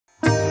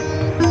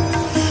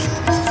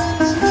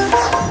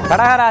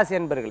கடகராசி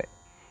என்பர்களே,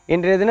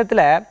 இன்றைய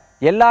தினத்தில்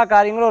எல்லா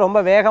காரியங்களும் ரொம்ப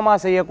வேகமாக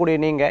செய்யக்கூடிய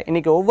நீங்கள்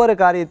இன்றைக்கி ஒவ்வொரு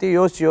காரியத்தையும்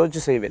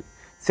யோசித்து செய்வேன்.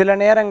 சில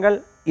நேரங்கள்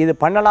இது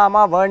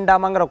பண்ணலாமா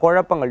வேண்டாமாங்கிற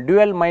குழப்பங்கள்,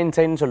 டியூவல் மைண்ட்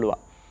செட்னு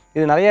சொல்லுவாள்,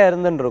 இது நிறைய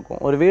இருந்துன்னு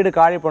இருக்கும். ஒரு வீடு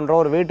காலி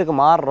பண்ணுறோம், ஒரு வீட்டுக்கு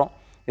மாறுறோம்,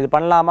 இது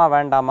பண்ணலாமா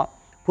வேண்டாமா,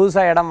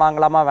 புதுசாக இடம்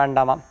வாங்கலாமா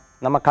வேண்டாமா,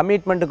 நம்ம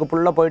கமிட்மெண்ட்டுக்கு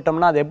புள்ள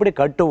போயிட்டோம்னா அது எப்படி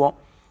கட்டுவோம்,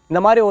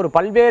 இந்த மாதிரி ஒரு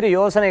பல்வேறு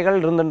யோசனைகள்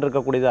இருந்துன்னு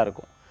இருக்கக்கூடியதாக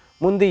இருக்கும்.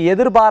 முந்தி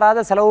எதிர்பாராத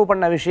செலவு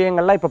பண்ண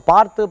விஷயங்கள்லாம் இப்போ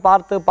பார்த்து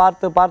பார்த்து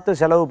பார்த்து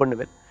பார்த்து செலவு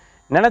பண்ணுவேன்.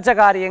 நினச்ச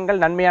காரியங்கள்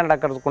நன்மையாக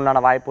நடக்கிறதுக்கு உண்டான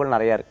வாய்ப்புகள்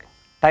நிறையா இருக்குது.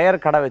 டயர்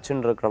கடை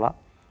வச்சுன்னு இருக்கிறவா,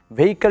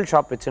 வெஹிக்கல்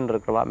ஷாப் வச்சுன்னு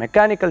இருக்கிறவா,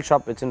 மெக்கானிக்கல்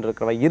ஷாப் வச்சுன்னு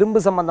இருக்கிறவா, இரும்பு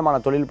சம்பந்தமான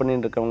தொழில்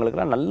பண்ணிட்டு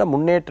இருக்கிறவங்களுக்குலாம் நல்ல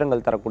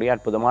முன்னேற்றங்கள் தரக்கூடிய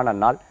அற்புதமான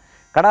நாள்.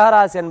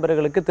 கடகராசி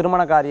என்பவர்களுக்கு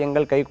திருமண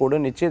காரியங்கள்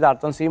கைகூடும்,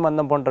 நிச்சயதார்த்தம்,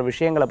 சீமந்தம் போன்ற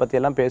விஷயங்களை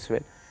பற்றியெல்லாம்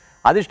பேசுவேன்.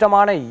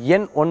 அதிர்ஷ்டமான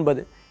எண்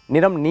 9,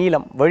 நிறம்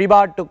நீலம்.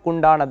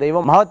 வழிபாட்டுக்குண்டான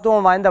தெய்வம்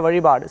மகத்துவம் வாய்ந்த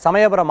வழிபாடு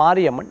சமயபுர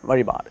மாரியம்மன்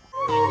வழிபாடு.